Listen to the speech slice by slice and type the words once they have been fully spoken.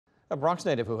A Bronx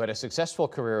native who had a successful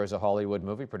career as a Hollywood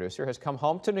movie producer has come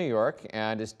home to New York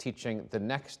and is teaching the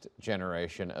next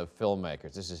generation of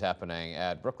filmmakers. This is happening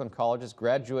at Brooklyn College's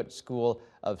Graduate School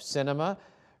of Cinema.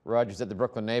 Roger's at the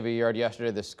Brooklyn Navy Yard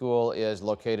yesterday. The school is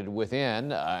located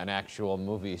within an actual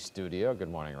movie studio. Good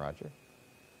morning, Roger.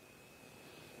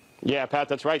 Yeah, Pat,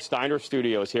 that's right. Steiner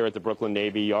Studios here at the Brooklyn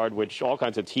Navy Yard, which all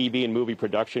kinds of TV and movie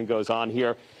production goes on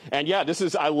here. And yeah,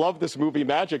 I love this movie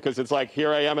magic because it's like,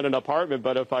 here I am in an apartment,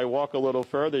 but if I walk a little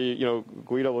further,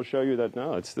 Guido will show you that,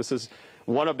 no, this is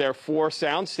one of their 4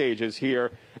 sound stages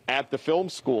here at the film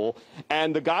school.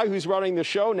 And the guy who's running the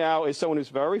show now is someone who's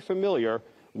very familiar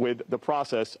with the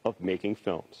process of making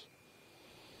films.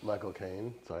 Michael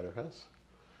Caine, Cider House.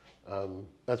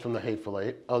 That's from The Hateful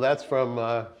Eight. Oh, that's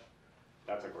from...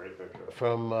 That's a great picture.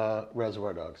 From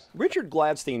Reservoir Dogs. Richard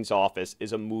Gladstein's office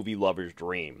is a movie lover's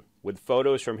dream, with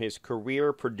photos from his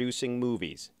career producing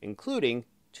movies, including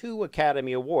 2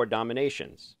 Academy Award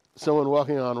nominations. Someone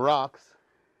walking on rocks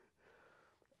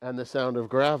and the sound of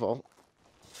gravel.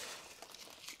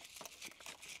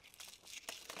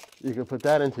 You can put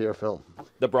that into your film.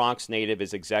 The Bronx native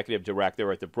is executive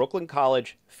director at the Brooklyn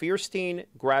College Feirstein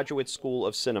Graduate School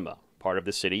of Cinema, part of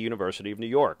the City University of New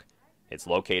York. It's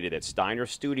located at Steiner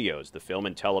Studios, the film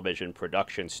and television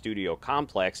production studio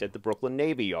complex at the Brooklyn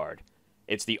Navy Yard.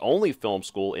 It's the only film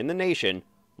school in the nation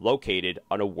located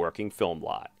on a working film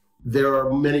lot. There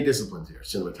are many disciplines here: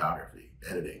 cinematography,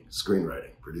 editing,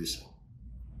 screenwriting, producing,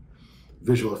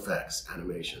 visual effects,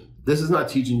 animation. This is not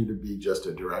teaching you to be just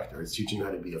a director, it's teaching you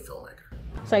how to be a filmmaker.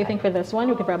 So I think for this one,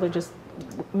 we could probably just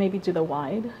maybe do the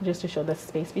wide, just to show the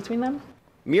space between them.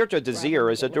 Mirta Desir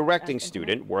is a directing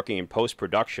student working in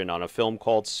post-production on a film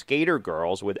called Skater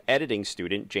Girls with editing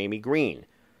student Jamie Green.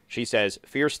 She says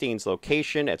Feirstein's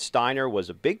location at Steiner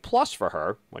was a big plus for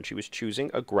her when she was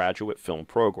choosing a graduate film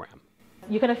program.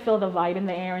 You kind of feel the vibe in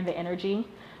the air and the energy.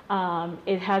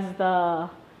 It has the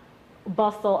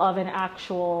bustle of an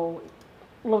actual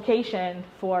location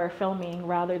for filming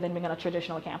rather than being on a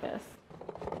traditional campus.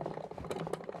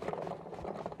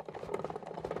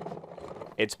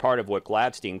 It's part of what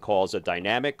Gladstein calls a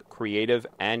dynamic, creative,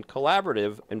 and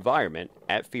collaborative environment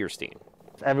at Feirstein.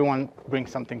 Everyone brings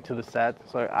something to the set.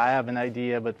 So I have an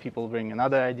idea, but people bring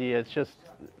another idea. It's just,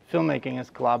 filmmaking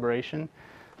is collaboration.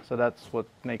 So that's what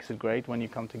makes it great when you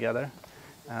come together.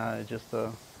 It's just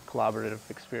a collaborative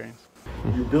experience.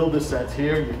 You build the sets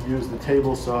here, you use the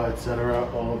table saw, etc.,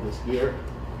 all of this gear,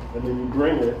 and then you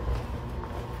bring it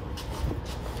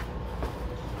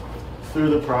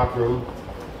through the prop room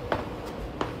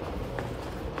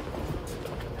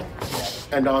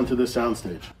and onto the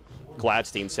soundstage.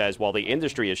 Gladstein says while the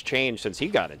industry has changed since he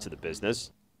got into the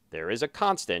business, there is a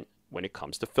constant when it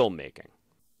comes to filmmaking.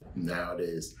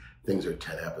 Nowadays, things are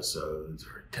 10 episodes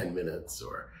or 10 minutes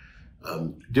or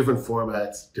different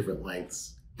formats, different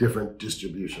lengths, different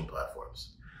distribution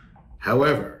platforms.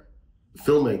 However,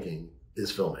 filmmaking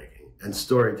is filmmaking and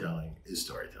storytelling is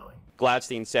storytelling.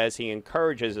 Gladstein says he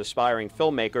encourages aspiring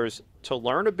filmmakers to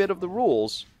learn a bit of the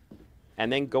rules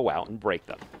and then go out and break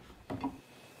them.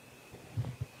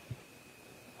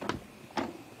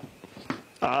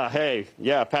 Hey,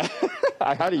 yeah, Pat,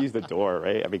 I had to use the door,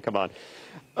 right? I mean, come on.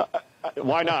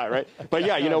 Why not, right? But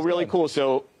yeah, really cool.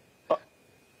 So,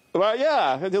 well,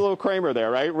 yeah, I did a little Kramer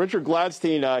there, right? Richard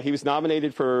Gladstein, he was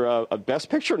nominated for a Best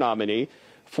Picture nominee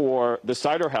for The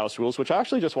Cider House Rules, which I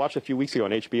actually just watched a few weeks ago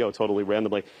on HBO, totally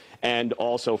randomly, and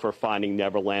also for Finding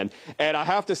Neverland. And I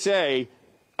have to say,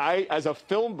 as a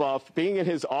film buff, being in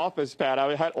his office, Pat,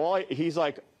 I had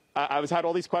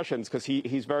all these questions because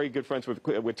he's very good friends with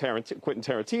Quentin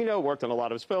Tarantino, worked on a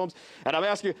lot of his films. And I'm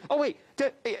asking, oh, wait,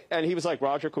 and he was like,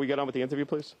 Roger, can we get on with the interview,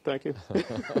 please? Thank you.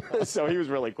 So he was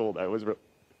really cool, though. It was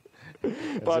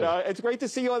but it's great to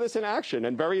see all this in action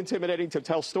and very intimidating to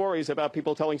tell stories about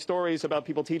people telling stories, about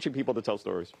people teaching people to tell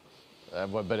stories.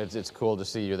 But it's cool to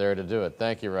see you there to do it.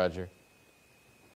 Thank you, Roger.